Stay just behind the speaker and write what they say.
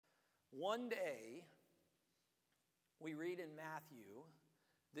One day, we read in Matthew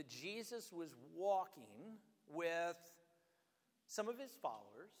that Jesus was walking with some of his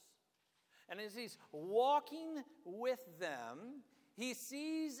followers. And as he's walking with them, he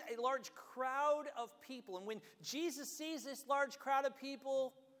sees a large crowd of people. And when Jesus sees this large crowd of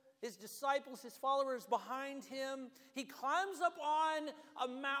people, his disciples, his followers behind him, he climbs up on a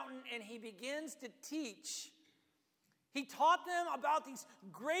mountain and he begins to teach. He taught them about these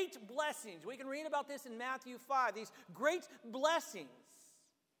great blessings. We can read about this in Matthew 5, these great blessings.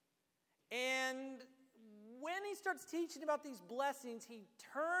 And when he starts teaching about these blessings, he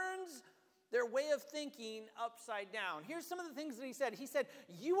turns their way of thinking upside down. Here's some of the things that he said. He said,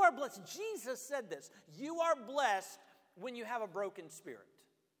 you are blessed. Jesus said this. You are blessed when you have a broken spirit.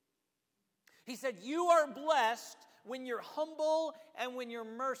 He said, you are blessed when you're humble and when you're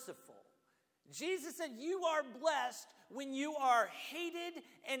merciful. Jesus said, you are blessed when you are hated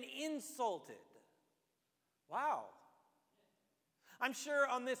and insulted. Wow. I'm sure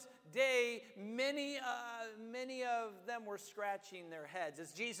on this day, many of them were scratching their heads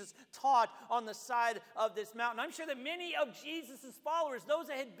as Jesus taught on the side of this mountain. I'm sure that many of Jesus' followers, those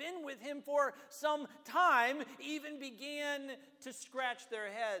that had been with him for some time, even began to scratch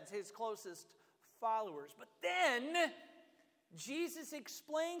their heads, his closest followers. But then Jesus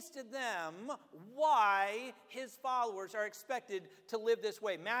explains to them why his followers are expected to live this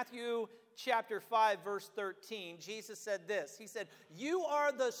way. Matthew chapter 5, verse 13, Jesus said this. He said, you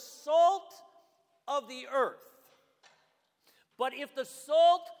are the salt of the earth. But if the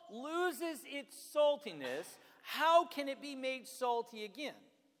salt loses its saltiness, how can it be made salty again?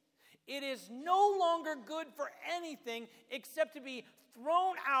 It is no longer good for anything except to be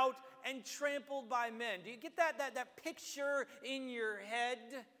thrown out and trampled by men. Do you get that picture in your head?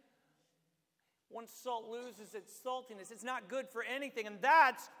 Once salt loses its saltiness, it's not good for anything. And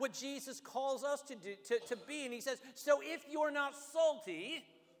that's what Jesus calls us to do, to be. And he says, so if you're not salty,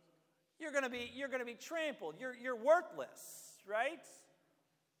 you're gonna be trampled. You're worthless, right?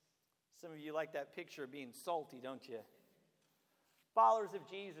 Some of you like that picture of being salty, don't you? Followers of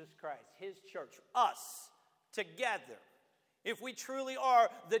Jesus Christ, his church, us together. If we truly are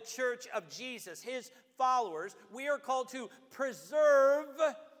the church of Jesus, his followers, we are called to preserve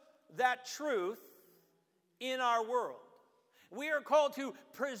that truth in our world. We are called to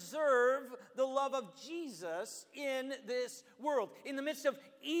preserve the love of Jesus in this world. In the midst of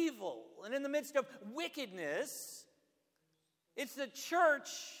evil and in the midst of wickedness, it's the church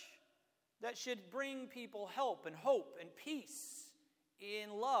that should bring people help and hope and peace in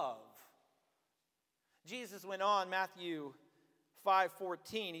love. Jesus went on, Matthew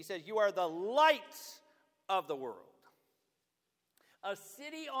 5:14, he says, you are the light of the world. A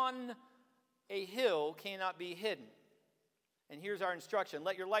city on a hill cannot be hidden. And here's our instruction.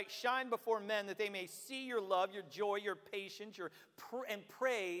 Let your light shine before men that they may see your love, your joy, your patience, and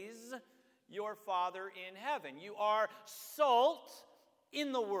praise your Father in heaven. You are salt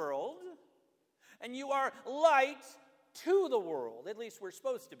in the world, and you are light to the world. At least we're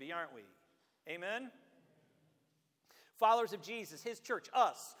supposed to be, aren't we? Amen? Followers of Jesus, his church,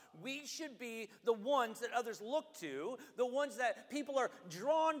 us, we should be the ones that others look to, the ones that people are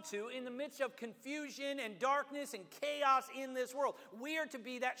drawn to in the midst of confusion and darkness and chaos in this world. We are to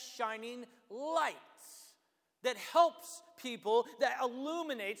be that shining light that helps people, that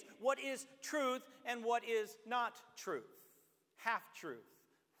illuminates what is truth and what is not truth. Half-truth,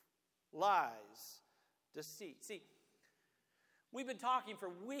 lies, deceit. See, we've been talking for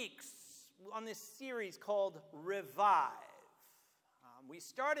weeks on this series called Revive. We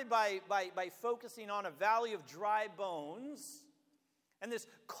started by focusing on a valley of dry bones and this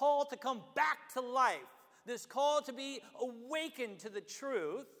call to come back to life, this call to be awakened to the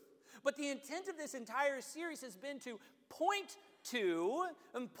truth. But the intent of this entire series has been to point to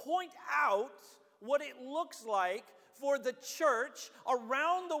and point out what it looks like for the church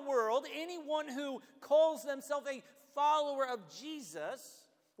around the world, anyone who calls themselves a follower of Jesus,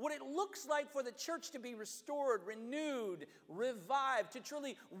 what it looks like for the church to be restored, renewed, revived, to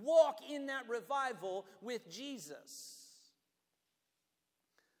truly walk in that revival with Jesus.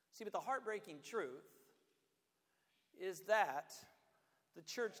 See, but the heartbreaking truth is that the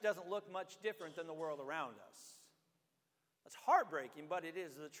church doesn't look much different than the world around us. It's heartbreaking, but it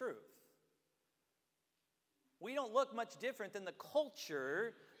is the truth. We don't look much different than the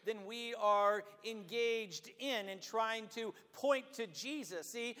culture than we are engaged in and trying to point to Jesus,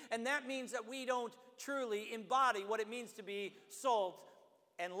 see? And that means that we don't truly embody what it means to be salt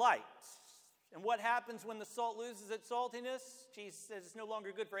and light. And what happens when the salt loses its saltiness? Jesus says it's no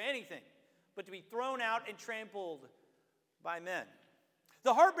longer good for anything but to be thrown out and trampled by men.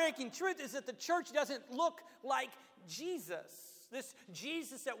 The heartbreaking truth is that the church doesn't look like Jesus. This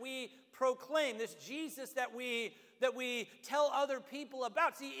Jesus that we proclaim, this Jesus that we tell other people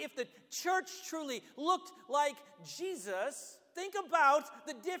about. See, if the church truly looked like Jesus, think about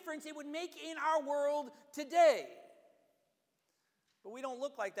the difference it would make in our world today. But we don't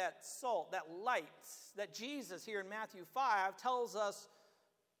look like that salt, that light that Jesus here in Matthew 5 tells us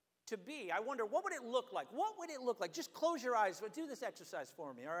to be. I wonder, what would it look like? What would it look like? Just close your eyes. Do this exercise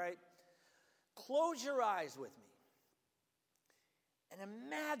for me, all right? Close your eyes with me. And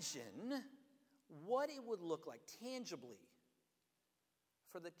imagine what it would look like tangibly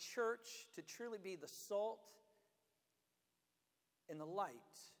for the church to truly be the salt and the light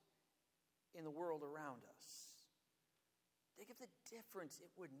in the world around us. Think of the difference it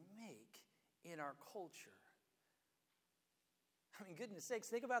would make in our culture. I mean, goodness sakes,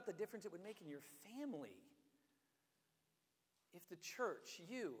 think about the difference it would make in your family. If the church,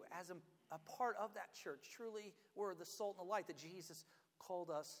 you, as a part of that church, truly were the salt and the light that Jesus called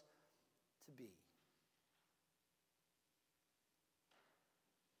us to be.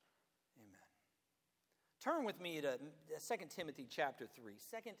 Amen. Turn with me to 2 Timothy chapter 3.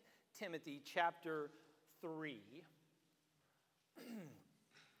 2 Timothy chapter 3.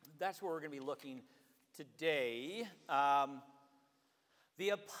 That's where we're going to be looking today. The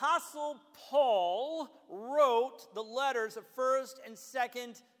Apostle Paul wrote the letters of 1st and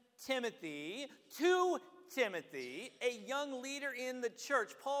 2nd Timothy to Timothy, a young leader in the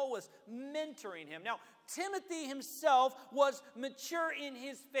church. Paul was mentoring him. Now, Timothy himself was mature in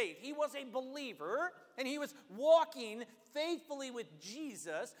his faith. He was a believer, and he was walking faithfully with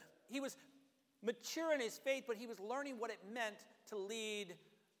Jesus. He was mature in his faith, but he was learning what it meant to lead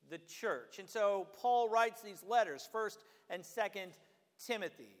the church. And so Paul writes these letters, 1st and 2nd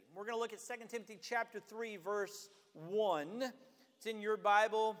Timothy. We're going to look at 2 Timothy chapter 3, verse 1. It's in your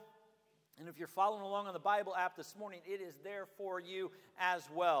Bible. And if you're following along on the Bible app this morning, it is there for you as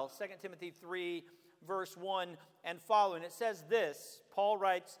well. 2 Timothy 3, verse 1 and following. It says this, Paul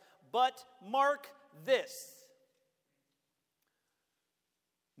writes, "But mark this."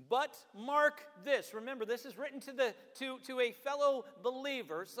 But mark this. Remember, this is written to a fellow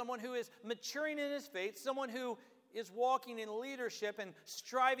believer, someone who is maturing in his faith, someone who is walking in leadership and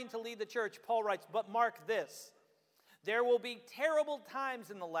striving to lead the church. Paul writes, "But mark this. There will be terrible times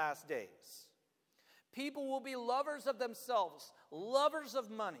in the last days. People will be lovers of themselves, lovers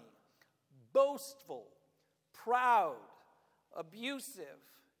of money, boastful, proud, abusive,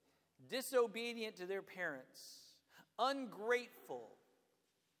 disobedient to their parents, ungrateful,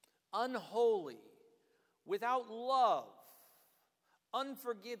 unholy, without love,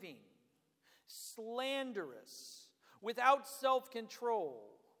 unforgiving, slanderous, without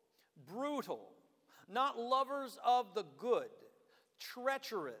self-control, brutal, not lovers of the good,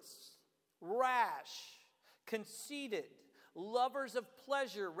 treacherous, rash, conceited, lovers of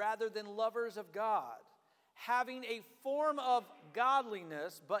pleasure rather than lovers of God, having a form of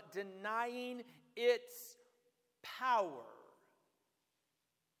godliness but denying its power."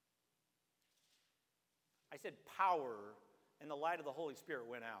 I said power, and the light of the Holy Spirit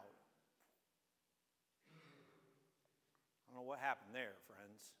went out. I don't know what happened there,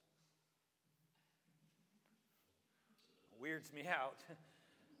 friends. It weirds me out.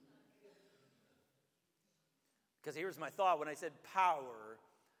 Because here's my thought when I said power,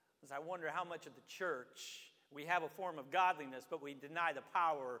 is I wonder how much of the church we have a form of godliness, but we deny the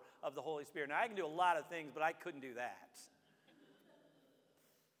power of the Holy Spirit. Now, I can do a lot of things, but I couldn't do that.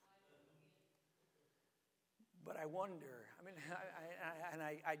 But I wonder,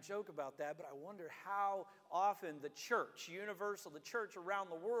 I joke about that, but I wonder how often the church, universal, the church around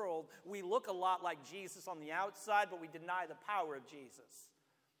the world, we look a lot like Jesus on the outside, but we deny the power of Jesus.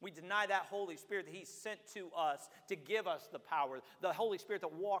 We deny that Holy Spirit that He sent to us to give us the power, the Holy Spirit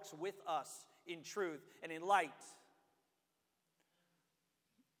that walks with us in truth and in light.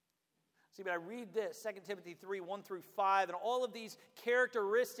 See, but I read this, 2 Timothy 3, 1 through 5, and all of these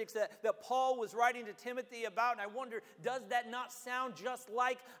characteristics that Paul was writing to Timothy about, and I wonder, does that not sound just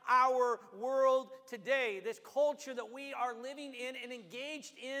like our world today, this culture that we are living in and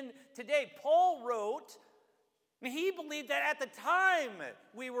engaged in today? Paul wrote, he believed that at the time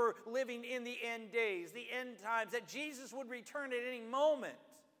we were living in the end days, the end times, that Jesus would return at any moment.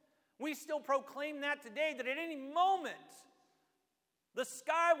 We still proclaim that today, that at any moment, the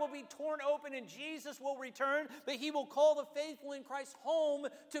sky will be torn open and Jesus will return, but He will call the faithful in Christ home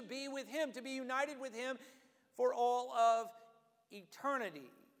to be with Him, to be united with Him for all of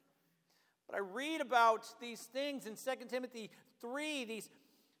eternity. But I read about these things in 2 Timothy 3.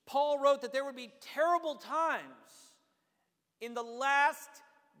 Paul wrote that there would be terrible times in the last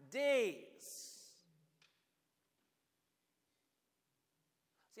days.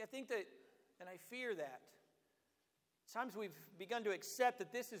 See, I think that, and I fear that, sometimes we've begun to accept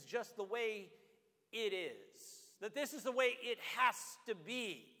that this is just the way it is, that this is the way it has to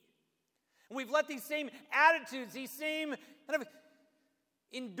be. And we've let these same attitudes, these same kind of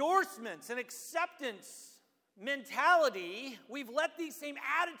endorsements and acceptance mentality, we've let these same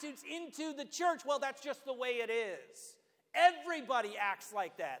attitudes into the church. Well, that's just the way it is. Everybody acts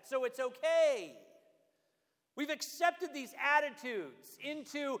like that, so it's okay. We've accepted these attitudes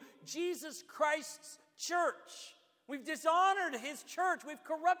into Jesus Christ's church. We've dishonored his church. We've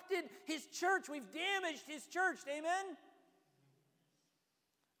corrupted his church. We've damaged his church. Amen?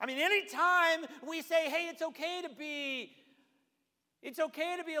 I mean, anytime we say, hey, it's okay to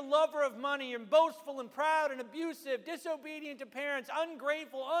be a lover of money and boastful and proud and abusive, disobedient to parents,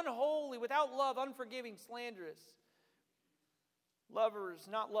 ungrateful, unholy, without love, unforgiving, slanderous. Lovers,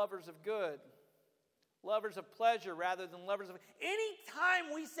 not lovers of good. Lovers of pleasure rather than lovers of...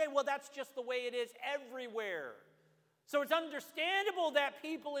 Anytime we say, well, that's just the way it is everywhere. So it's understandable that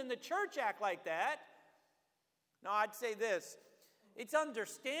people in the church act like that. No, I'd say this. It's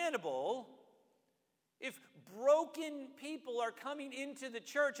understandable if broken people are coming into the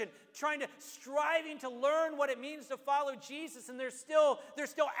church and striving to learn what it means to follow Jesus, and there's still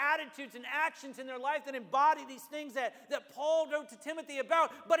attitudes and actions in their life that embody these things that Paul wrote to Timothy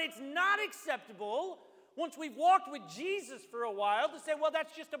about. But it's not acceptable once we've walked with Jesus for a while to say, well,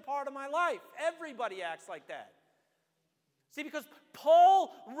 that's just a part of my life. Everybody acts like that. See, because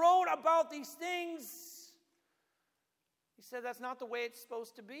Paul wrote about these things, he said that's not the way it's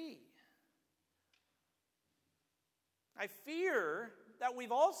supposed to be. I fear that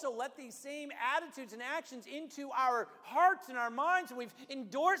we've also let these same attitudes and actions into our hearts and our minds, and we've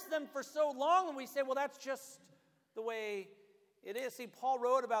endorsed them for so long, and we say, well, that's just the way it is. See, Paul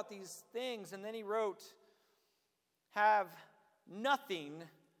wrote about these things, and then he wrote, have nothing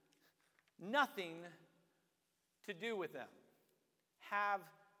to do with them. Have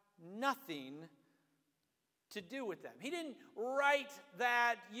nothing to do with them. He didn't write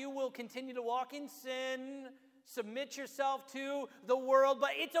that you will continue to walk in sin, submit yourself to the world, but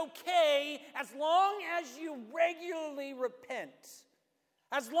it's okay as long as you regularly repent.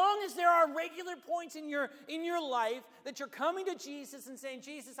 As long as there are regular points in your life that you're coming to Jesus and saying,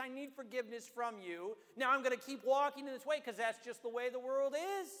 Jesus, I need forgiveness from you. Now I'm going to keep walking in this way because that's just the way the world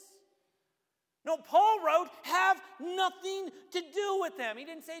is. No, Paul wrote, have nothing to do with them. He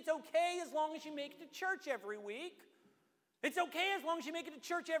didn't say it's okay as long as you make it to church every week. It's okay as long as you make it to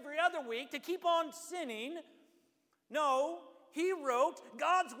church every other week to keep on sinning. No, he wrote,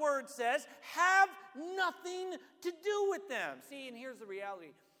 God's word says, have nothing to do with them. See, and here's the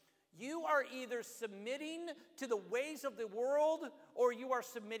reality. You are either submitting to the ways of the world or you are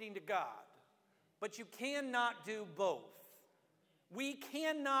submitting to God. But you cannot do both. We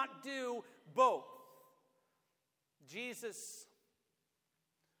cannot do both. Jesus,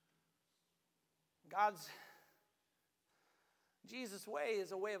 Jesus' way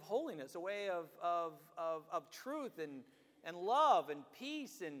is a way of holiness, a way of truth and love and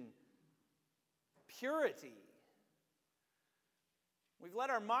peace and purity. We've let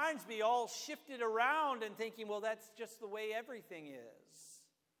our minds be all shifted around and thinking, well, that's just the way everything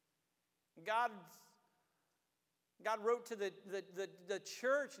is. God wrote to the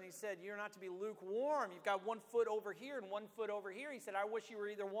church and he said, you're not to be lukewarm. You've got 1 foot over here and 1 foot over here. He said, I wish you were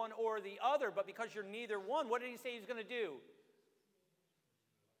either one or the other, but because you're neither one, what did he say he's going to do?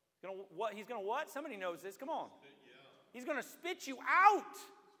 He's going to what? Somebody knows this. Come on. He's going to spit you out.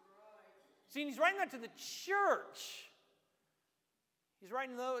 See, he's writing that to the church. He's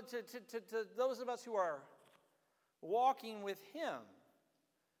writing to those of us who are walking with him.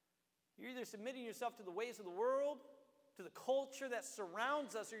 You're either submitting yourself to the ways of the world, to the culture that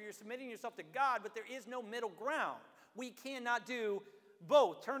surrounds us, or you're submitting yourself to God, but there is no middle ground. We cannot do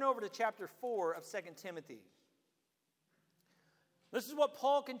both. Turn over to chapter 4 of 2 Timothy. This is what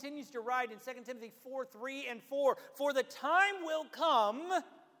Paul continues to write in 2 Timothy 4, 3 and 4. For the time will come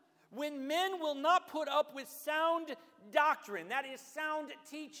when men will not put up with sound doctrine, that is sound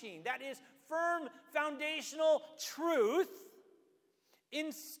teaching, that is firm foundational truth.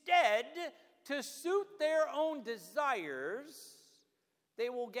 Instead, to suit their own desires, they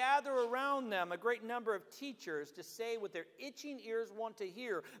will gather around them a great number of teachers to say what their itching ears want to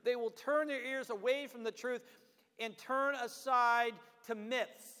hear. They will turn their ears away from the truth and turn aside to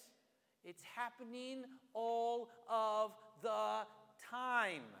myths. It's happening all of the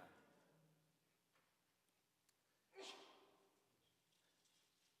time.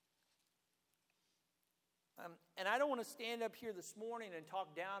 And I don't want to stand up here this morning and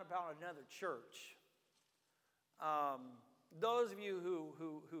talk down about another church. Those of you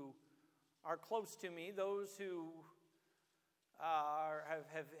who are close to me, those who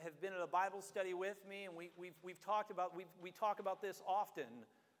have been at a Bible study with me, and we talk about this often.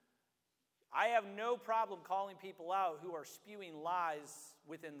 I have no problem calling people out who are spewing lies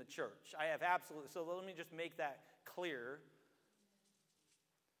within the church. I have absolutely. So let me just make that clear.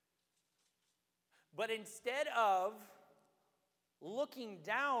 But instead of looking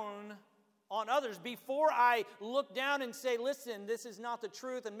down on others, before I look down and say, listen, this is not the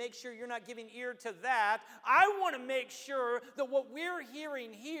truth, and make sure you're not giving ear to that, I want to make sure that what we're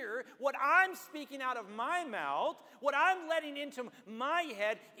hearing here, what I'm speaking out of my mouth, what I'm letting into my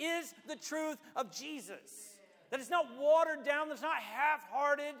head is the truth of Jesus. That it's not watered down, that it's not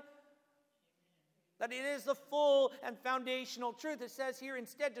half-hearted, that it is the full and foundational truth. It says here,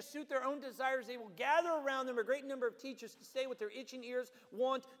 instead, to suit their own desires, they will gather around them a great number of teachers to say what their itching ears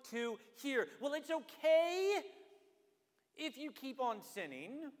want to hear. Well, it's okay if you keep on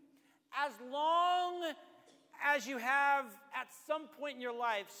sinning, as long as you have, at some point in your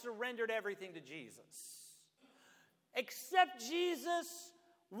life, surrendered everything to Jesus. Accept Jesus.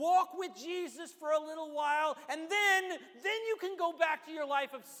 Walk with Jesus for a little while, and then you can go back to your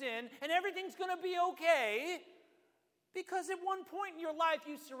life of sin, and everything's going to be okay, because at one point in your life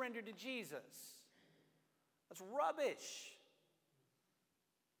you surrendered to Jesus. That's rubbish.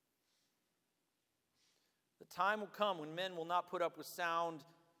 The time will come when men will not put up with sound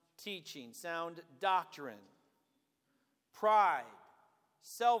teaching, sound doctrine, pride,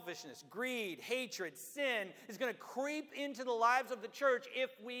 selfishness, greed, hatred, sin is going to creep into the lives of the church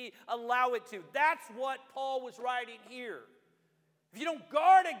if we allow it to. That's what Paul was writing here. If you don't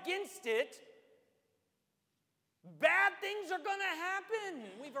guard against it, bad things are going to happen.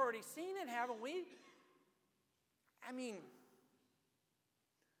 We've already seen it, haven't we? I mean,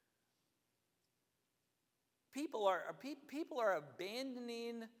 people are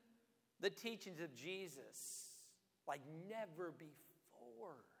abandoning the teachings of Jesus like never before.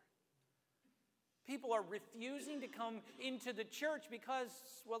 People are refusing to come into the church because,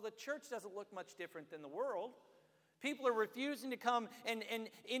 well, the church doesn't look much different than the world. People are refusing to come and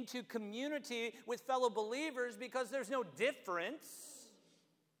into community with fellow believers because there's no difference.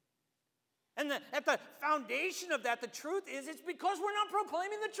 And at the foundation of that, the truth is, it's because we're not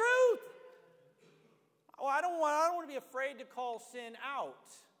proclaiming the truth. Oh, I don't want to be afraid to call sin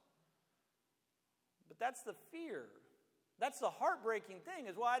out. But that's the fear. That's the heartbreaking thing,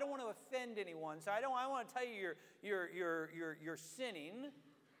 is, well, I don't want to offend anyone, so I want to tell you you're sinning.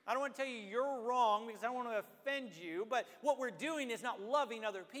 I don't want to tell you you're wrong because I don't want to offend you. But what we're doing is not loving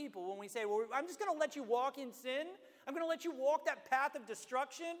other people when we say, well, I'm just going to let you walk in sin. I'm going to let you walk that path of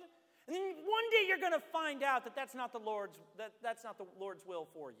destruction. And then one day you're going to find out that that's not the Lord's will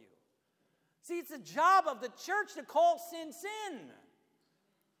for you. See, it's the job of the church to call sin, sin.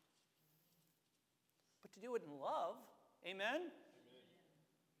 But to do it in love. Amen?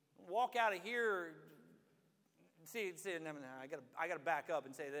 Walk out of here. See, I got to back up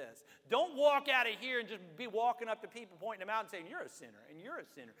and say this. Don't walk out of here and just be walking up to people, pointing them out and saying, you're a sinner, and you're a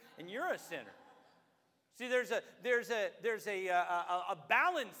sinner, and you're a sinner. See, there's a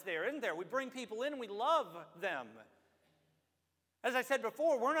balance there, isn't there? We bring people in and we love them. As I said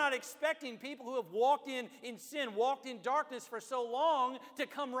before, we're not expecting people who have walked in sin, walked in darkness for so long to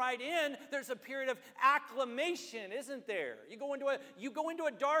come right in. There's a period of acclimation, isn't there? You go into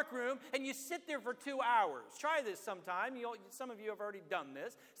a dark room and you sit there for 2 hours. Try this sometime. Some of you have already done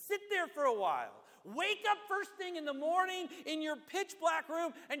this. Sit there for a while. Wake up first thing in the morning in your pitch black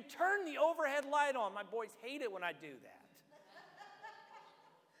room and turn the overhead light on. My boys hate it when I do that.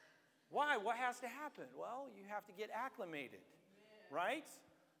 Why? What has to happen? Well, you have to get acclimated. Right?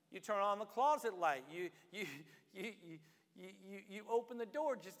 You turn on the closet light. You open the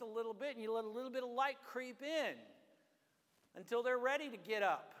door just a little bit and you let a little bit of light creep in until they're ready to get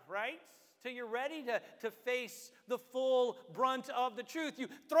up, right? Till you're ready to face the full brunt of the truth. You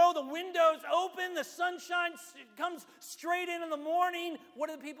throw the windows open, the sunshine comes straight in the morning. What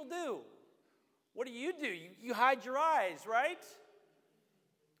do the people do? What do? You hide your eyes, right?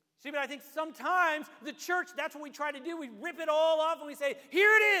 See, but I think sometimes the church, that's what we try to do. We rip it all off and we say, here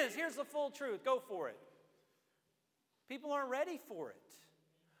it is. Here's the full truth. Go for it. People aren't ready for it.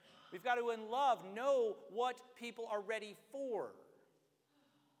 We've got to, in love, know what people are ready for.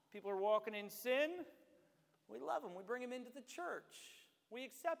 People are walking in sin. We love them. We bring them into the church. We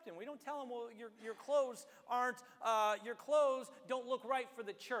accept them. We don't tell them, well, your clothes don't look right for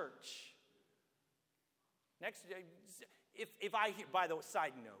the church. Next, if I hear, by the way,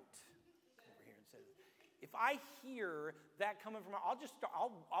 side note, come over here and say this. If I hear that coming from,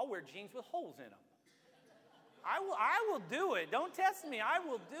 I'll wear jeans with holes in them. I will do it. Don't test me. I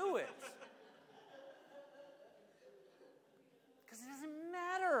will do it. Because it doesn't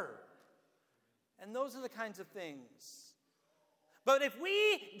matter. And those are the kinds of things. But if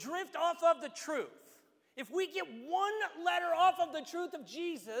we drift off of the truth, if we get one letter off of the truth of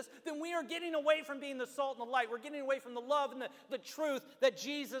Jesus, then we are getting away from being the salt and the light. We're getting away from the love and the truth that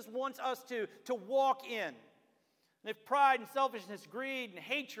Jesus wants us to walk in. And if pride and selfishness, greed and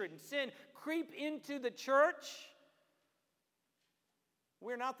hatred and sin creep into the church,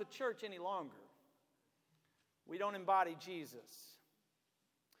 we're not the church any longer. We don't embody Jesus.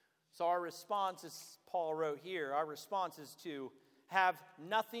 So our response, as Paul wrote here, our response is to have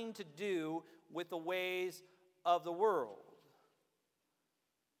nothing to do with the ways of the world.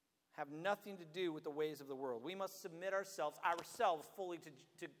 Have nothing to do with the ways of the world. We must submit ourselves fully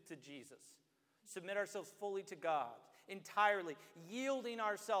to Jesus. Submit ourselves fully to God, entirely, yielding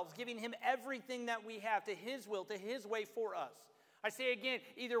ourselves, giving Him everything that we have to His will, to His way for us. I say again,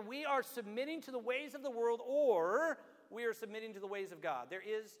 either we are submitting to the ways of the world or we are submitting to the ways of God. There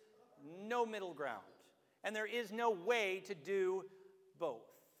is no middle ground, and there is no way to do both.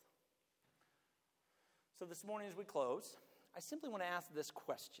 So this morning as we close, I simply want to ask this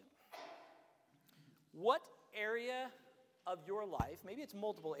question. What area of your life, maybe it's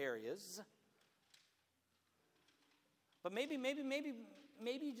multiple areas, but maybe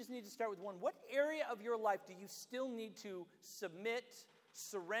you just need to start with one. What area of your life do you still need to submit,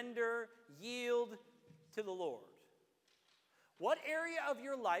 surrender, yield to the Lord? What area of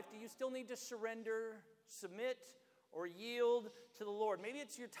your life do you still need to surrender, submit, or yield to the Lord? Maybe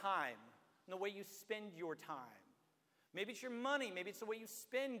it's your time and the way you spend your time. Maybe it's your money. Maybe it's the way you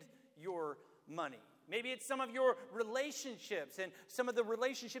spend your money. Maybe it's some of your relationships and some of the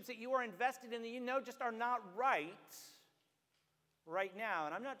relationships that you are invested in that you know just are not right now.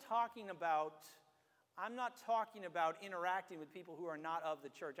 And I'm not talking about interacting with people who are not of the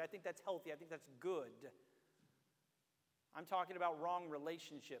church. I think that's healthy. I think that's good. I'm talking about wrong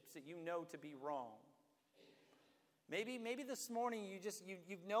relationships that you know to be wrong. Maybe this morning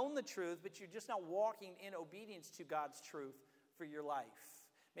you've known the truth, but you're just not walking in obedience to God's truth for your life.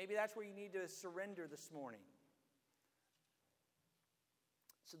 Maybe that's where you need to surrender this morning.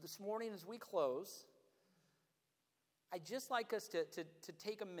 So this morning as we close, I'd just like us to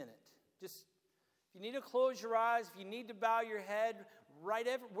take a minute. Just, if you need to close your eyes, if you need to bow your head,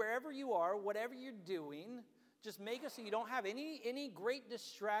 wherever you are, whatever you're doing, just make it so you don't have any great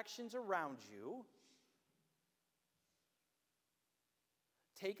distractions around you.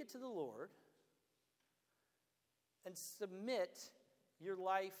 Take it to the Lord and submit your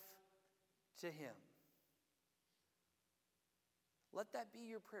life to Him. Let that be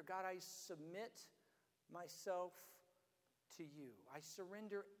your prayer. God, I submit myself to you. I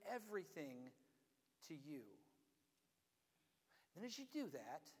surrender everything to you. And as you do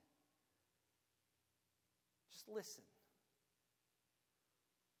that, just listen.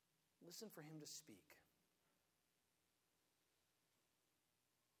 Listen for Him to speak.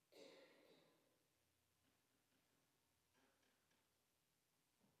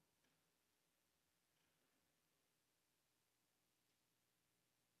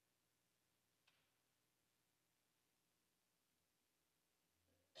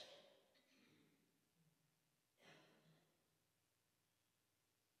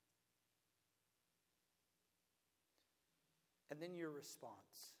 And then your response.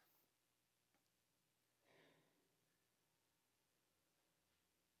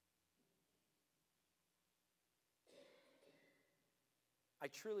 I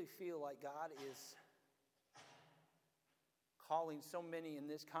truly feel like God is calling so many in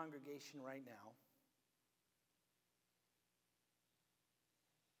this congregation right now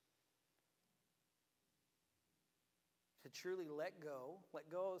to truly let go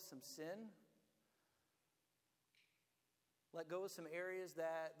of some sin, let go of some areas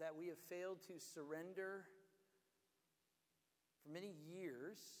that we have failed to surrender for many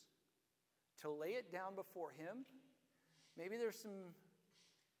years, to lay it down before Him. Maybe there's some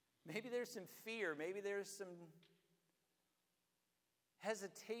fear, maybe there's some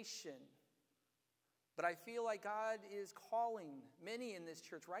hesitation. But I feel like God is calling many in this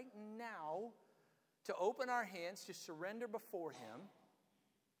church right now to open our hands, to surrender before Him.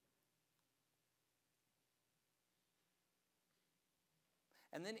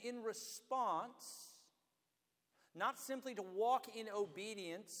 And then in response, not simply to walk in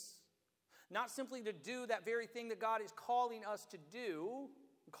obedience, not simply to do that very thing that God is calling us to do,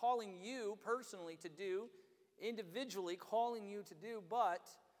 calling you personally to do, individually calling you to do, but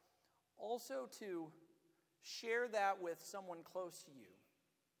also to Share that with someone close to you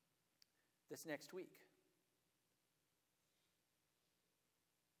this next week.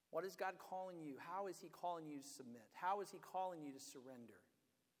 What is God calling you? How is he calling you to submit? How is he calling you to surrender?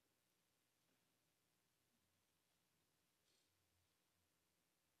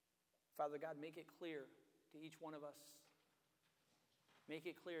 Father God, make it clear to each one of us. Make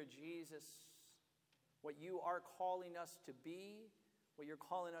it clear, Jesus, what you are calling us to be, what you're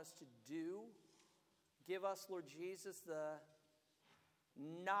calling us to do. Give us, Lord Jesus, the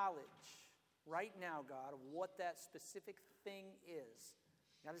knowledge right now, God, of what that specific thing is.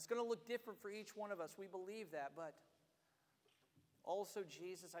 Now, it's going to look different for each one of us. We believe that. But also,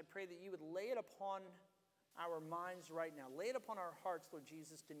 Jesus, I pray that you would lay it upon our minds right now. Lay it upon our hearts, Lord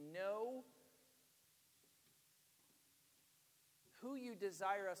Jesus, to know who you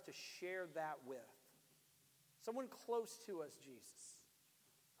desire us to share that with. Someone close to us, Jesus.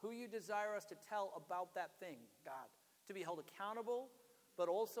 Who you desire us to tell about that thing, God. To be held accountable, but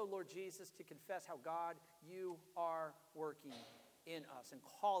also, Lord Jesus, to confess how, God, you are working in us and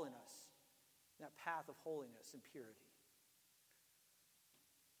calling us in that path of holiness and purity.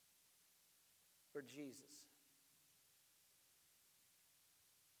 Lord Jesus,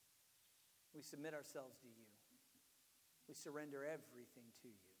 we submit ourselves to you. We surrender everything to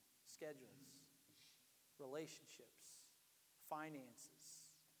you. Schedules, relationships,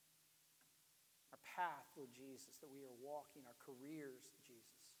 finances, our path, Lord Jesus, that we are walking, our careers,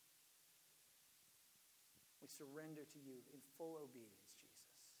 Jesus. We surrender to you in full obedience,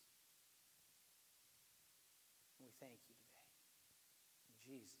 Jesus. And we thank you today. In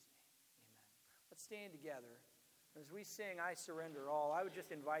Jesus' name, amen. Let's stand together. As we sing, I Surrender All, I would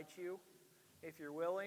just invite you, if you're willing,